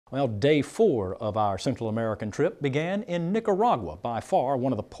Well, day 4 of our Central American trip began in Nicaragua, by far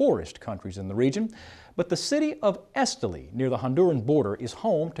one of the poorest countries in the region. But the city of Esteli, near the Honduran border, is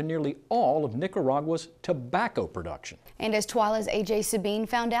home to nearly all of Nicaragua's tobacco production. And as TWILA's AJ Sabine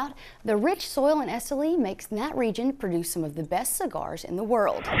found out, the rich soil in Esteli makes that region produce some of the best cigars in the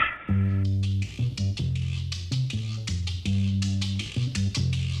world.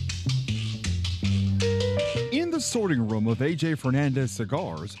 In the sorting room of AJ Fernandez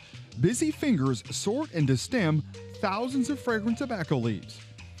Cigars, busy fingers sort and destem thousands of fragrant tobacco leaves.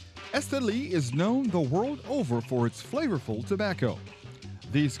 Esteli is known the world over for its flavorful tobacco.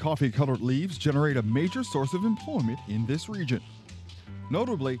 These coffee-colored leaves generate a major source of employment in this region.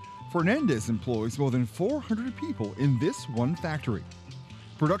 Notably, Fernandez employs more than 400 people in this one factory.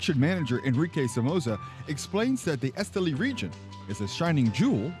 Production manager Enrique Somoza explains that the Esteli region is a shining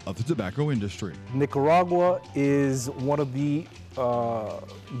jewel of the tobacco industry. Nicaragua is one of the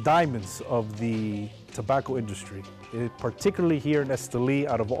diamonds of the tobacco industry. Particularly here in Esteli,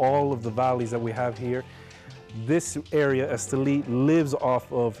 out of all of the valleys that we have here, this area, Esteli, lives off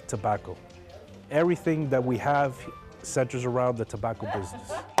of tobacco. Everything that we have centers around the tobacco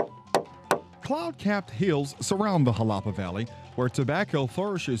business. Cloud-capped hills surround the Jalapa Valley, where tobacco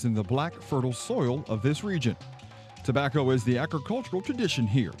flourishes in the black, fertile soil of this region. Tobacco is the agricultural tradition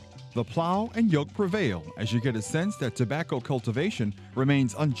here. The plow and yoke prevail as you get a sense that tobacco cultivation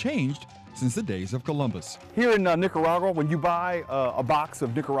remains unchanged since the days of Columbus. Here in Nicaragua, when you buy a box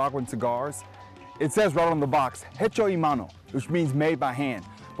of Nicaraguan cigars, it says right on the box, hecho y mano, which means made by hand.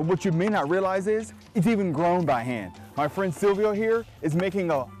 But what you may not realize is, it's even grown by hand. My friend Silvio here is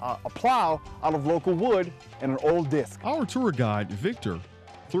making a plow out of local wood and an old disc. Our tour guide, Victor,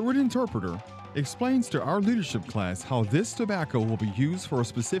 through an interpreter, explains to our leadership class how this tobacco will be used for a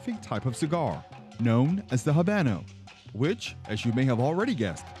specific type of cigar, known as the Habano, which, as you may have already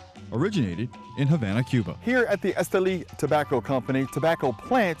guessed, originated in Havana, Cuba. Here at the Esteli Tobacco Company, tobacco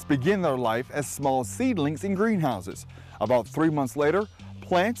plants begin their life as small seedlings in greenhouses. About 3 months later,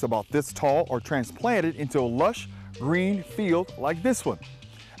 plants about this tall are transplanted into a lush green field like this one.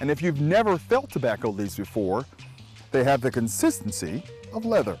 And if you've never felt tobacco leaves before, they have the consistency of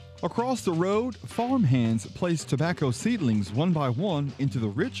leather. Across the road, farm hands place tobacco seedlings one by one into the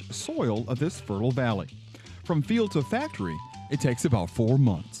rich soil of this fertile valley. From field to factory, it takes about 4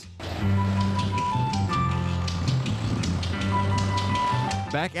 months.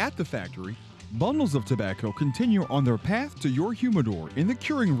 Back at the factory, bundles of tobacco continue on their path to your humidor in the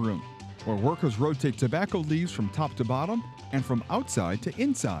curing room, where workers rotate tobacco leaves from top to bottom and from outside to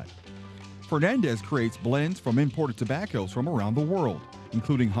inside. Fernandez creates blends from imported tobaccos from around the world,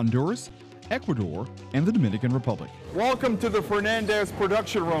 including Honduras, Ecuador, and the Dominican Republic. Welcome to the Fernandez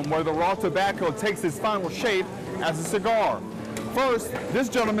production room, where the raw tobacco takes its final shape as a cigar. First, this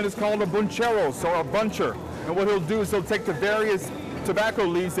gentleman is called a buncheros, or a buncher. And what he'll do is he'll take the various tobacco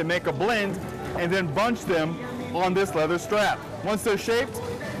leaves and make a blend, and then bunch them on this leather strap. Once they're shaped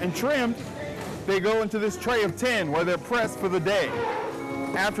and trimmed, they go into this tray of tin where they're pressed for the day.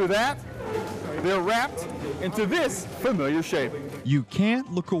 After that, they're wrapped into this familiar shape. You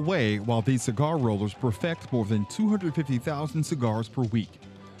can't look away while these cigar rollers perfect more than 250,000 cigars per week.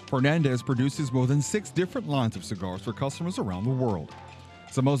 Fernandez produces more than 6 different lines of cigars for customers around the world.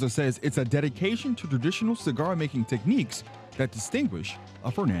 Somoza says it's a dedication to traditional cigar-making techniques that distinguish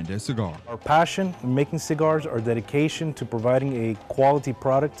a Fernandez cigar. Our passion in making cigars, our dedication to providing a quality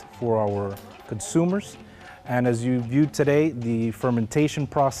product for our consumers, and as you viewed today, the fermentation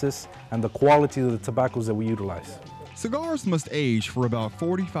process and the quality of the tobaccos that we utilize. Cigars must age for about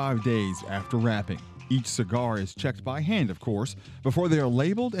 45 days after wrapping. Each cigar is checked by hand, of course, before they are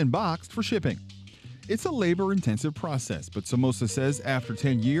labeled and boxed for shipping. It's a labor-intensive process, but Somoza says after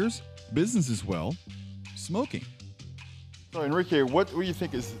 10 years, business is, well, smoking. So Enrique, what do you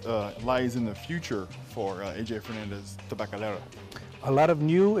think lies in the future for AJ Fernandez Tabacalera? A lot of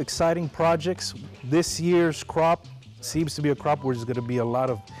new, exciting projects. This year's crop seems to be a crop where there's going to be a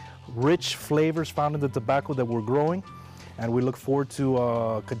lot of rich flavors found in the tobacco that we're growing. And we look forward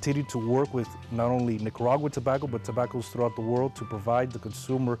to continue to work with not only Nicaragua tobacco, but tobaccos throughout the world to provide the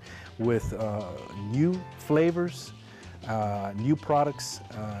consumer with new flavors, new products,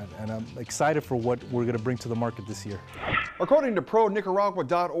 and I'm excited for what we're going to bring to the market this year. According to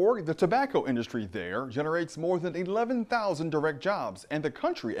ProNicaragua.org, the tobacco industry there generates more than 11,000 direct jobs, and the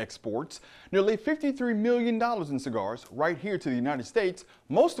country exports nearly $53 million in cigars right here to the United States,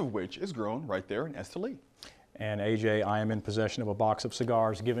 most of which is grown right there in Esteli. And AJ, I am in possession of a box of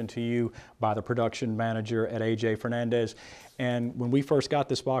cigars given to you by the production manager at AJ Fernandez. And when we first got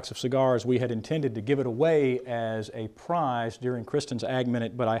this box of cigars, we had intended to give it away as a prize during Kristen's Ag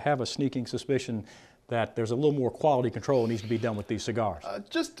Minute, but I have a sneaking suspicion that there's a little more quality control that needs to be done with these cigars.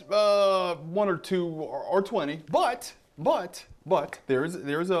 Just 1 or 2 or 20, but there's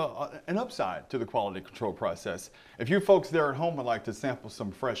an upside to the quality control process. If you folks there at home would like to sample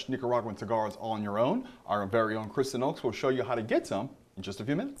some fresh Nicaraguan cigars on your own, our very own Kristen Oaks will show you how to get some in just a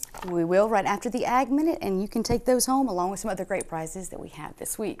few minutes. We will right after the Ag Minute, and you can take those home along with some other great prizes that we have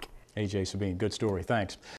this week. AJ, Sabine, good story, thanks.